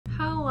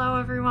Hello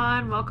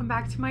everyone, welcome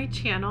back to my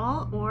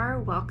channel, or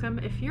welcome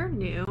if you're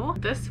new.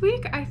 This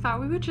week I thought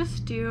we would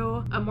just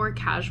do a more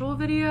casual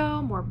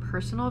video, more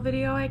personal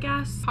video I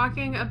guess,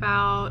 talking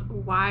about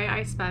why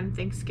I spend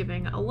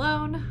Thanksgiving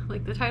alone,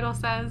 like the title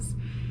says.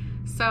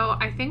 So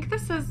I think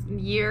this is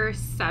year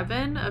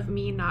 7 of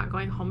me not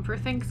going home for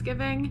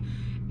Thanksgiving,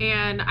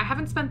 and I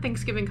haven't spent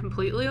Thanksgiving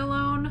completely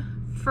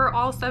alone for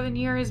all 7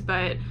 years,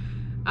 but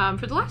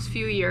for the last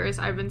few years,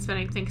 I've been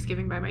spending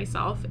Thanksgiving by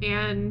myself,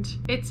 and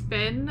it's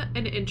been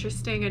an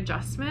interesting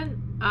adjustment.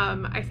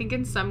 I think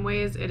in some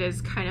ways it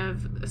is kind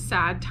of a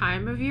sad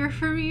time of year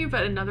for me,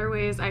 but in other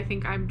ways I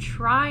think I'm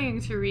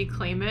trying to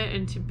reclaim it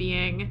into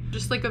being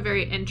just like a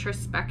very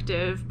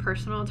introspective,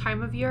 personal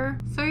time of year.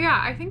 So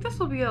yeah, I think this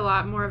will be a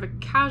lot more of a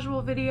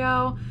casual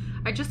video.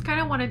 I just kind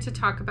of wanted to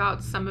talk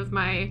about some of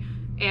my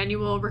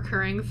annual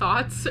recurring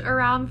thoughts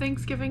around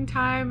Thanksgiving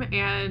time,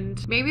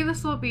 and maybe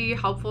this will be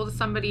helpful to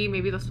somebody,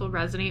 maybe this will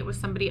resonate with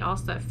somebody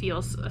else that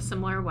feels a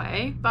similar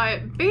way.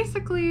 But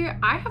basically,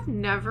 I have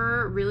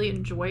never really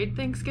enjoyed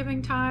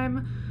Thanksgiving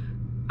time.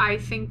 I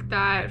think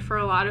that for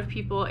a lot of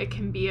people it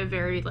can be a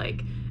very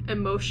like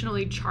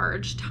emotionally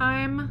charged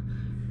time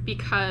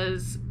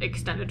because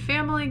extended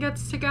family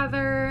gets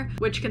together,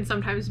 which can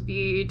sometimes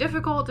be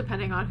difficult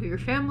depending on who your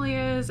family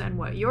is and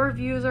what your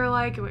views are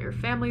like and what your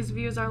family's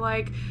views are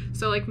like.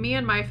 So like me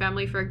and my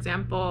family, for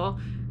example,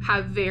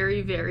 have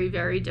very, very,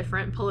 very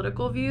different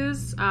political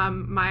views.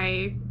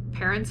 My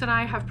parents and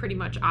I have pretty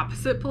much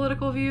opposite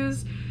political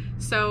views.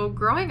 So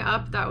growing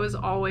up, that was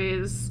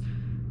always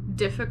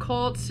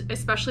difficult,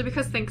 especially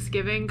because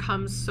Thanksgiving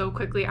comes so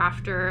quickly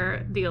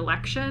after the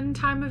election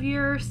time of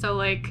year. So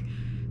like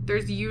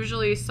there's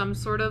usually some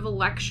sort of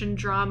election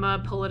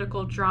drama,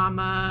 political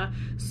drama,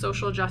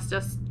 social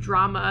justice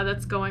drama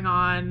that's going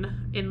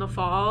on in the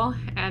fall,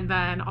 and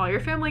then all your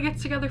family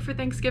gets together for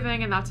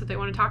Thanksgiving and that's what they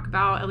want to talk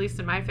about. At least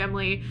in my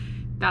family,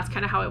 that's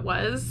kind of how it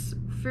was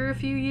for a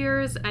few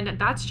years, and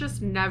that's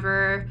just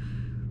never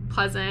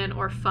pleasant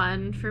or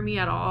fun for me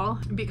at all.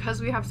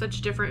 Because we have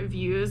such different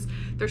views,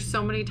 there's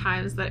so many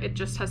times that it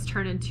just has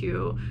turned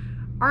into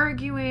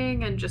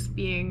arguing and just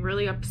being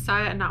really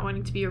upset and not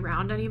wanting to be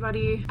around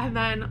anybody. And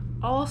then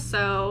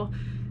also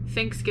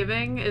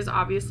Thanksgiving is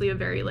obviously a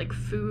very like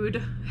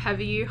food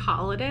heavy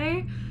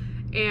holiday,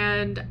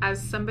 and as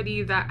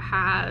somebody that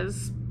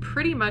has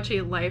pretty much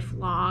a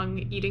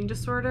lifelong eating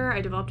disorder,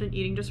 I developed an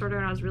eating disorder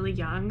when I was really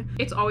young.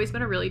 It's always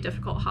been a really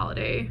difficult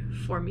holiday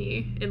for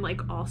me in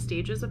like all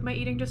stages of my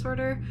eating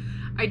disorder.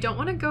 I don't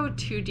want to go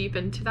too deep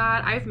into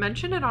that. I've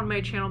mentioned it on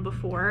my channel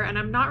before, and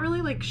I'm not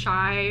really like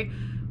shy,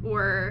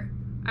 or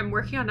I'm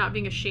working on not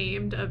being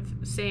ashamed of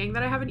saying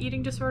that I have an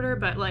eating disorder,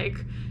 but like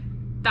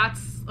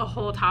that's a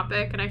whole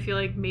topic, and I feel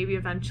like maybe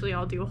eventually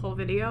I'll do a whole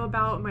video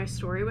about my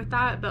story with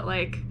that. But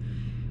like,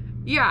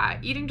 yeah,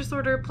 eating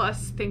disorder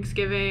plus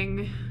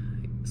Thanksgiving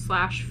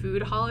 /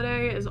 food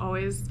holiday is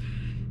always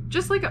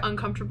just like an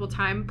uncomfortable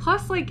time.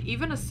 Plus, like,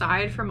 even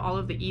aside from all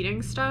of the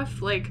eating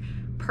stuff, like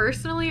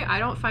personally, I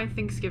don't find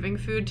Thanksgiving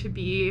food to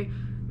be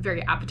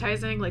very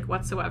appetizing like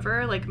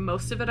whatsoever. Like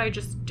most of it I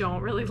just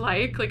don't really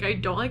like. Like I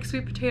don't like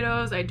sweet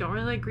potatoes, I don't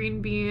really like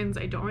green beans,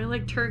 I don't really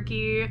like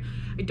turkey,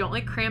 I don't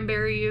like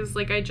cranberries.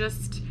 Like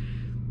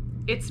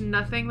it's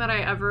nothing that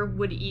I ever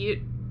would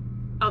eat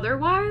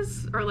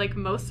otherwise, or like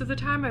most of the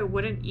time I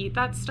wouldn't eat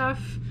that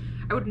stuff.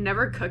 I would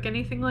never cook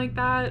anything like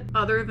that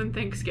other than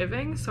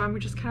Thanksgiving. So I'm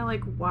just kind of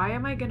like, why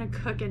am I gonna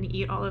cook and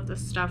eat all of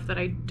this stuff that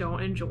I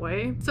don't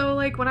enjoy? So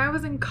like when I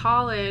was in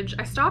college,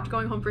 I stopped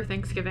going home for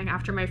Thanksgiving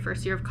after my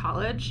first year of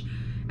college.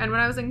 And when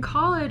I was in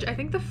college, I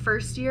think the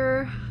first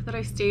year that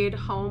I stayed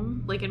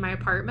home, like in my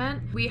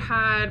apartment,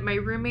 my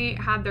roommate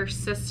had their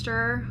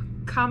sister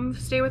come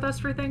stay with us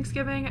for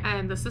Thanksgiving,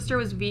 and the sister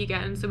was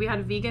vegan, so we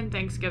had vegan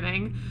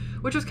Thanksgiving,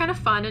 which was kind of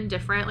fun and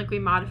different. Like we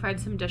modified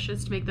some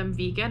dishes to make them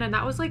vegan, and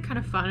that was like kind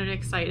of fun and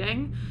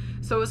exciting.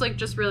 So it was like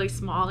just really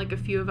small, like a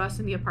few of us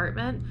in the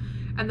apartment.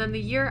 And then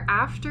the year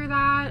after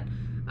that,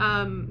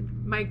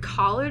 my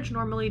college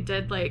normally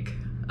did like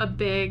a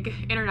big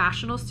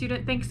international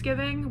student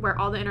Thanksgiving where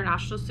all the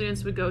international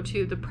students would go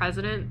to the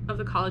president of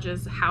the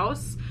college's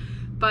house.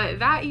 But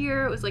that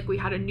year it was like we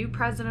had a new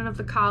president of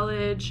the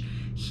college.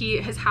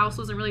 His house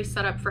wasn't really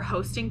set up for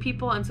hosting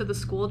people, and so the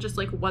school just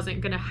like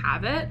wasn't gonna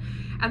have it.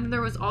 And then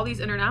there was all these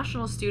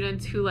international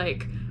students who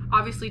like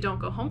obviously don't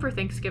go home for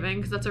Thanksgiving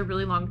because that's a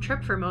really long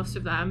trip for most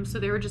of them, so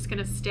they were just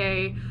gonna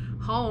stay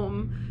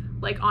home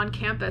like on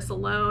campus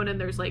alone, and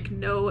there's like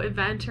no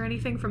event or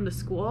anything from the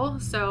school.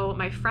 So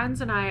my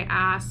friends and I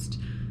asked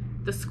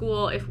the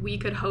school if we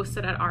could host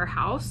it at our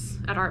house,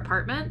 at our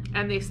apartment,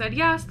 and they said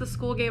yes. The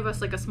school gave us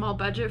like a small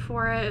budget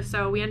for it,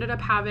 so we ended up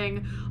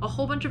having a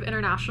whole bunch of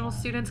international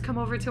students come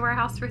over to our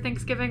house for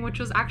Thanksgiving, which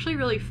was actually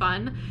really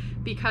fun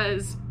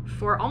because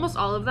for almost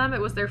all of them it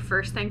was their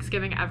first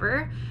Thanksgiving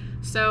ever.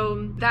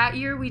 So that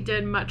year we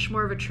did much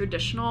more of a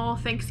traditional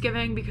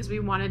Thanksgiving because we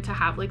wanted to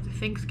have like the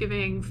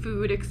Thanksgiving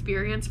food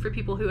experience for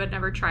people who had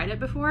never tried it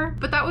before.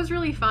 But that was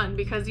really fun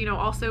because, you know,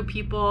 also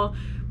people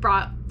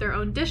brought their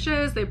own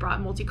dishes, they brought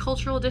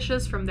multicultural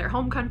dishes from their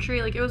home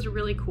country. Like, it was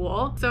really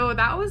cool. So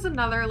that was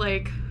another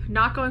like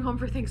not going home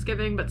for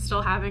Thanksgiving, but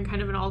still having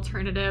kind of an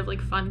alternative,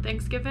 like fun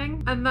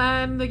Thanksgiving. And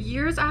then the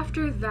years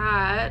after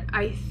that,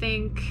 I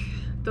think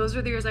those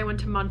are the years I went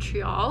to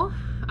Montreal.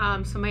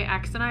 So my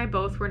ex and I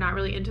both were not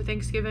really into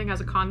Thanksgiving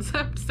as a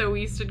concept. So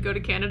we used to go to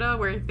Canada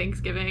where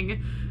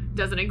Thanksgiving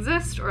doesn't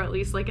exist, or at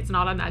least like it's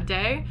not on that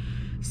day.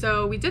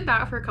 So we did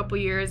that for a couple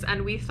years,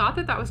 and we thought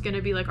that that was going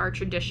to be like our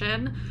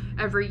tradition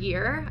every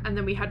year. And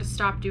then we had to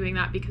stop doing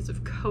that because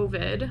of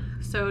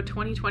COVID. So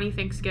 2020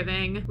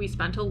 Thanksgiving, we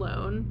spent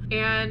alone.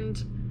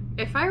 And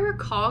if I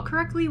recall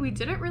correctly, we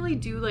didn't really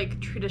do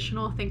like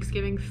traditional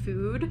Thanksgiving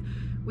food.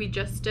 We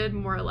just did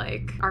more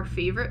like our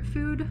favorite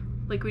food.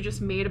 Like we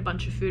just made a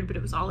bunch of food, but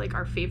it was all like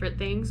our favorite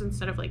things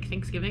instead of like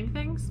Thanksgiving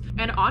things.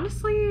 And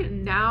honestly,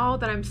 now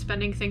that I'm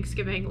spending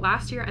Thanksgiving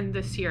last year and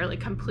this year like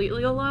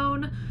completely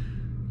alone,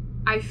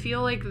 I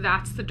feel like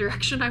that's the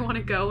direction I want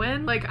to go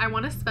in. Like I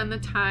want to spend the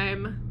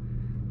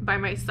time by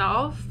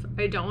myself.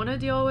 I don't want to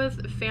deal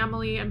with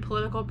family and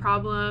political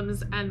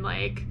problems and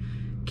like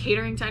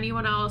catering to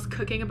anyone else,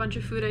 cooking a bunch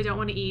of food I don't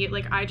want to eat.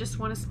 Like I just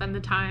want to spend the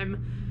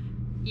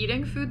time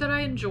eating food that I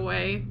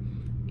enjoy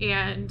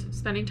and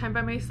spending time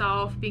by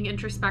myself, being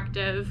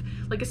introspective,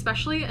 like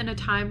especially in a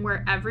time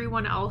where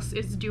everyone else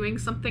is doing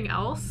something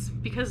else,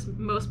 because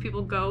most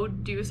people go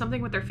do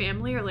something with their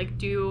family or like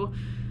do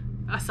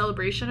a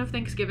celebration of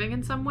Thanksgiving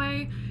in some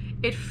way.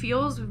 It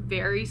feels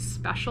very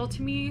special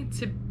to me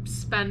to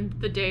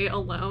spend the day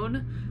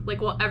alone, like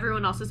while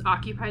everyone else is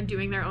occupied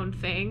doing their own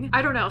thing.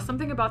 I don't know,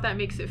 something about that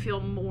makes it feel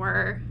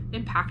more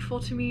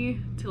impactful to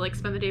me to like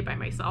spend the day by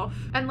myself.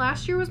 And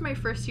last year was my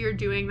first year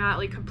doing that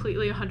like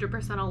completely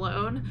 100%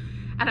 alone.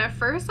 And at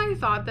first I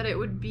thought that it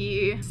would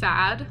be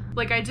sad.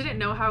 Like I didn't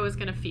know how I was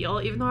gonna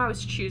feel. Even though I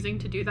was choosing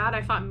to do that,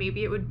 I thought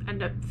maybe it would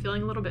end up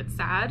feeling a little bit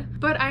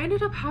sad. But I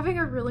ended up having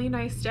a really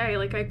nice day.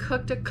 Like I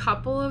cooked a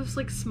couple of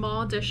like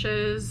small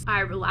dishes. I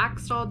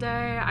relaxed all day.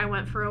 I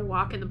went for a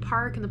walk in the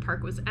park and the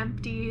park was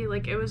empty.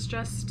 Like it was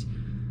just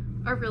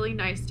a really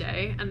nice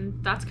day.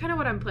 And that's kind of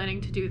what I'm planning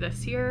to do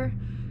this year.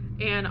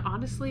 And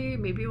honestly,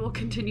 maybe we'll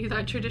continue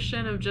that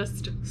tradition of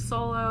just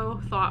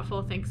solo,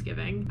 thoughtful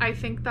Thanksgiving. I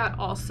think that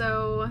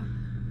also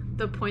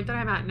the point that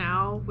I'm at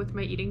now with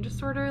my eating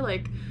disorder,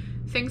 like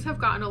things have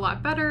gotten a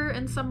lot better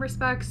in some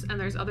respects, and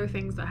there's other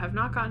things that have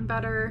not gotten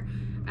better,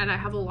 and I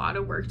have a lot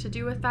of work to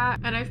do with that.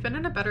 And I've been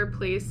in a better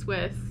place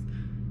with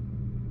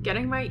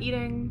getting my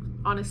eating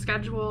on a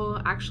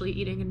schedule, actually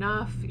eating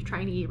enough,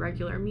 trying to eat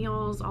regular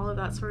meals, all of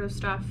that sort of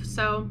stuff.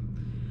 So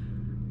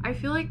I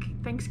feel like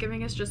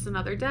Thanksgiving is just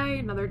another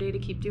day to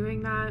keep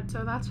doing that.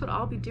 So that's what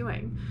I'll be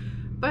doing.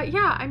 But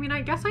yeah, I mean,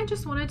 I guess I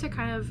just wanted to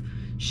kind of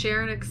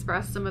share and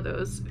express some of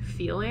those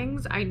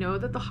feelings. I know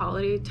that the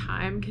holiday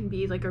time can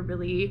be like a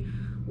really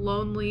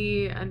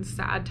lonely and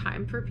sad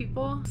time for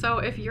people. So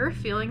if you're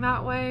feeling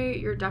that way,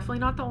 you're definitely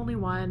not the only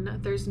one.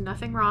 There's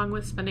nothing wrong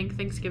with spending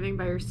Thanksgiving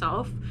by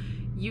yourself.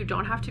 You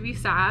don't have to be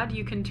sad.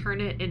 You can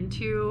turn it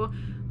into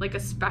like a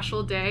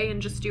special day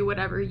and just do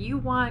whatever you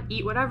want,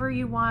 eat whatever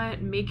you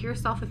want, make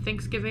yourself a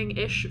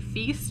Thanksgiving-ish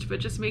feast, but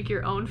just make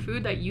your own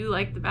food that you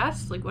like the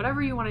best, like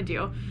whatever you want to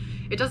do.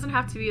 It doesn't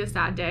have to be a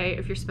sad day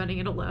if you're spending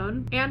it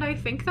alone. And I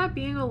think that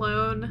being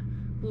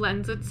alone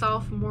lends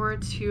itself more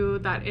to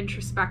that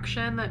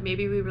introspection that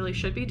maybe we really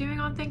should be doing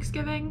on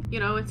Thanksgiving. You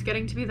know, it's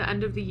getting to be the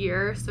end of the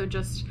year, so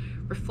just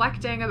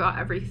reflecting about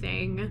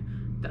everything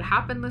that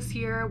happened this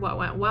year, what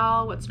went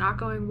well, what's not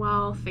going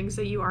well, things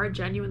that you are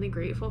genuinely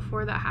grateful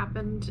for that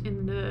happened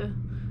in the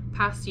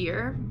past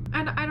year.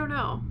 And I don't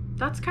know,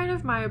 that's kind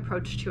of my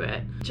approach to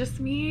it. Just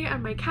me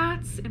and my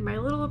cats in my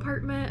little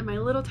apartment and my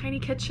little tiny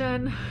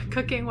kitchen,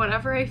 cooking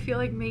whatever I feel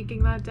like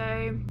making that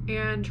day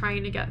and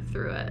trying to get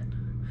through it.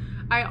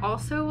 I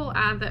also will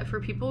add that for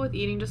people with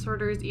eating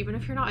disorders, even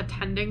if you're not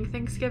attending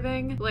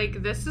Thanksgiving,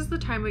 like this is the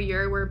time of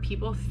year where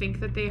people think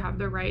that they have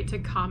the right to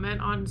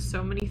comment on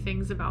so many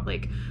things about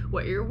like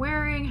what you're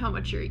wearing, how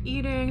much you're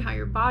eating, how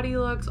your body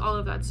looks, all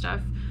of that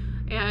stuff.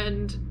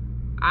 And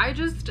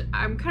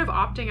I'm kind of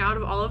opting out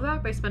of all of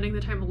that by spending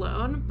the time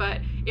alone.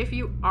 But if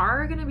you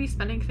are gonna be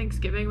spending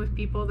Thanksgiving with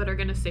people that are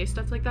gonna say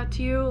stuff like that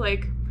to you,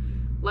 like,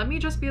 let me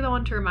just be the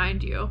one to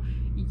remind you.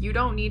 You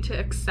don't need to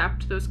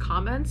accept those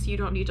comments. You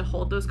don't need to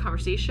hold those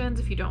conversations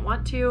if you don't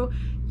want to.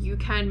 You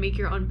can make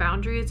your own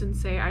boundaries and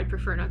say, I'd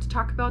prefer not to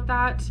talk about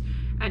that,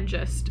 and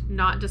just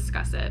not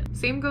discuss it.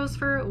 Same goes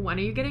for when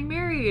are you getting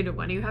married?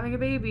 When are you having a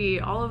baby?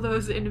 All of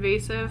those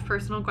invasive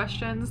personal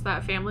questions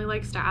that family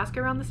likes to ask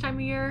around this time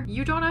of year.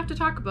 You don't have to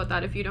talk about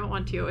that if you don't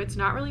want to. It's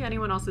not really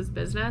anyone else's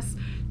business.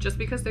 Just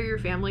because they're your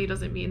family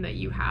doesn't mean that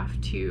you have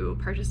to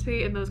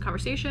participate in those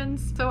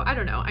conversations. So I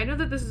don't know. I know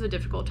that this is a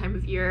difficult time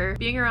of year.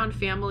 Being around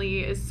family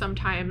is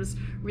sometimes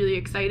really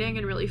exciting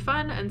and really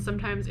fun, and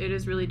sometimes it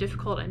is really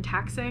difficult and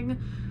taxing.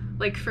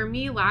 Like for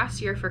me last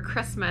year for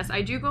Christmas,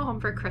 I do go home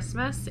for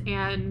Christmas,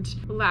 and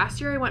last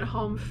year I went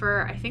home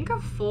for I think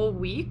a full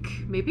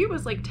week, maybe it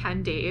was like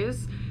 10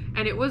 days,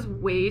 and it was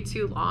way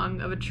too long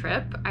of a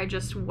trip. I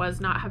just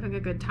was not having a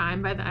good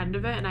time by the end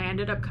of it, and I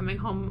ended up coming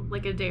home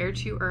like a day or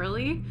two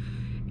early.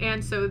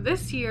 And so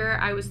this year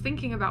I was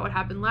thinking about what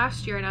happened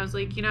last year, and I was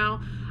like, you know,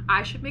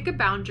 I should make a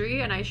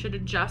boundary and I should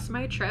adjust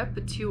my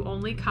trip to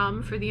only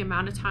come for the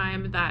amount of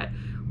time that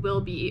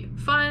will be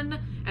fun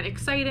and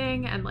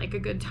exciting and like a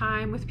good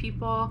time with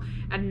people,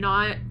 and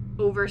not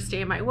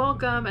overstay my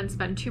welcome and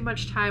spend too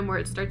much time where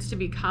it starts to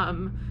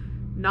become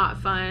not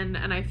fun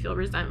and I feel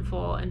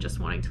resentful and just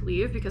wanting to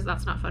leave, because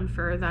that's not fun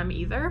for them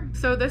either.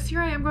 So this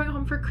year I am going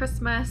home for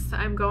Christmas.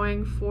 I'm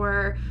going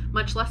for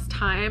much less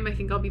time. I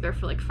think I'll be there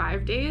for like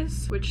 5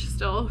 days, which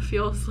still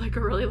feels like a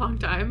really long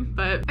time,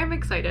 but I'm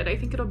excited. I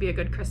think it'll be a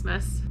good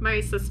Christmas.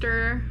 My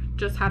sister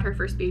just had her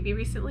first baby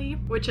recently,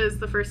 which is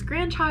the first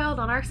grandchild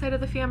on our side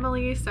of the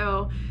family.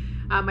 So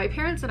my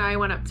parents and I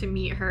went up to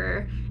meet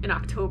her in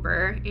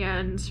October,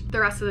 and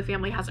the rest of the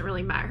family hasn't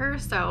really met her.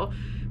 So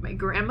my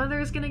grandmother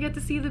is gonna get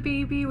to see the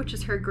baby, which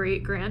is her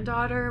great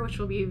granddaughter, which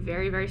will be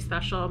very, very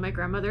special. My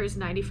grandmother is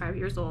 95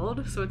 years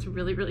old, so it's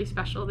really, really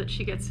special that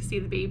she gets to see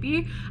the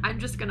baby. I'm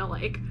just gonna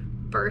like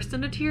burst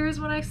into tears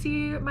when I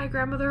see my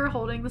grandmother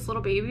holding this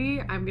little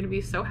baby. I'm gonna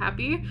be so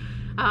happy.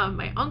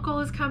 My uncle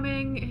is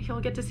coming,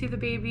 he'll get to see the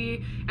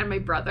baby, and my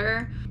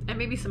brother, and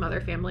maybe some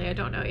other family, I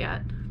don't know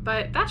yet.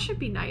 But that should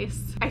be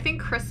nice. I think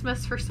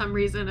Christmas for some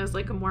reason is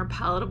like a more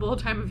palatable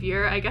time of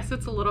year. I guess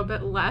it's a little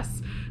bit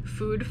less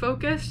food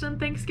focused than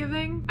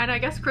Thanksgiving. And I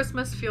guess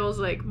Christmas feels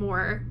like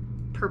more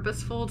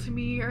purposeful to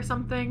me or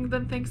something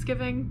than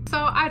Thanksgiving. So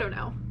I don't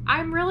know.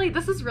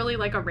 This is really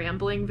like a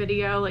rambling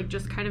video, like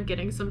just kind of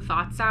getting some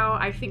thoughts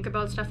out. I think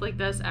about stuff like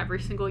this every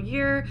single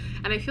year,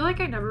 and I feel like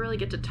I never really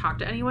get to talk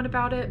to anyone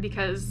about it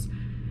because,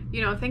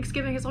 you know,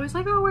 Thanksgiving is always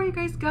like, oh, where are you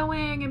guys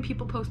going? And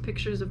people post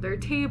pictures of their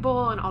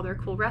table and all their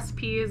cool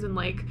recipes. And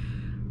like,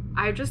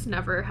 I just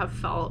never have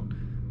felt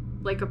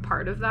like a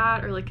part of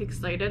that or like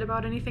excited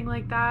about anything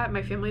like that.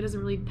 My family doesn't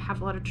really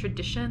have a lot of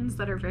traditions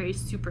that are very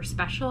super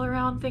special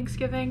around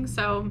Thanksgiving.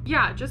 So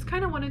yeah, just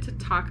kind of wanted to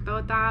talk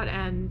about that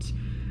and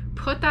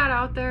put that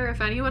out there.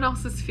 If anyone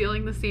else is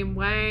feeling the same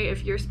way,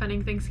 if you're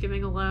spending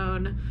Thanksgiving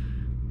alone,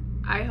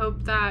 I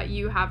hope that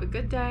you have a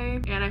good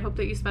day, and I hope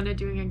that you spend it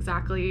doing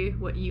exactly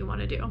what you want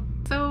to do.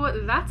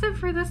 So that's it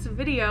for this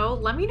video.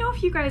 Let me know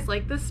if you guys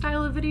like this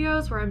style of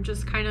videos where I'm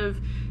just kind of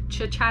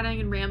chit-chatting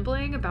and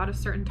rambling about a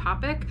certain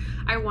topic.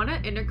 I want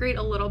to integrate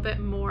a little bit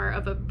more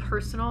of a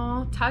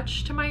personal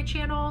touch to my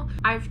channel.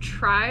 I've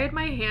tried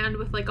my hand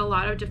with like a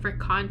lot of different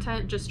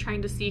content, just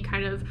trying to see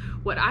kind of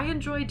what I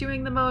enjoy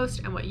doing the most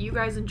and what you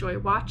guys enjoy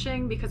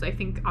watching, because I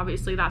think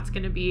obviously that's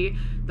going to be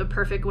the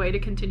perfect way to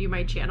continue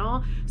my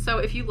channel. So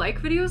if you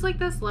like videos like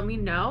this, let me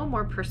know.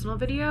 More personal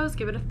videos,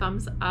 give it a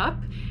thumbs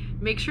up.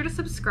 Make sure to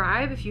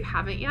subscribe if you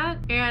haven't yet,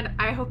 and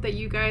I hope that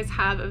you guys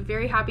have a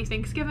very happy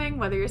Thanksgiving,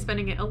 whether you're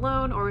spending it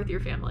alone or with your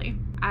family.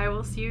 I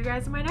will see you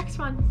guys in my next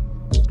one.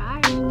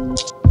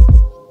 Bye!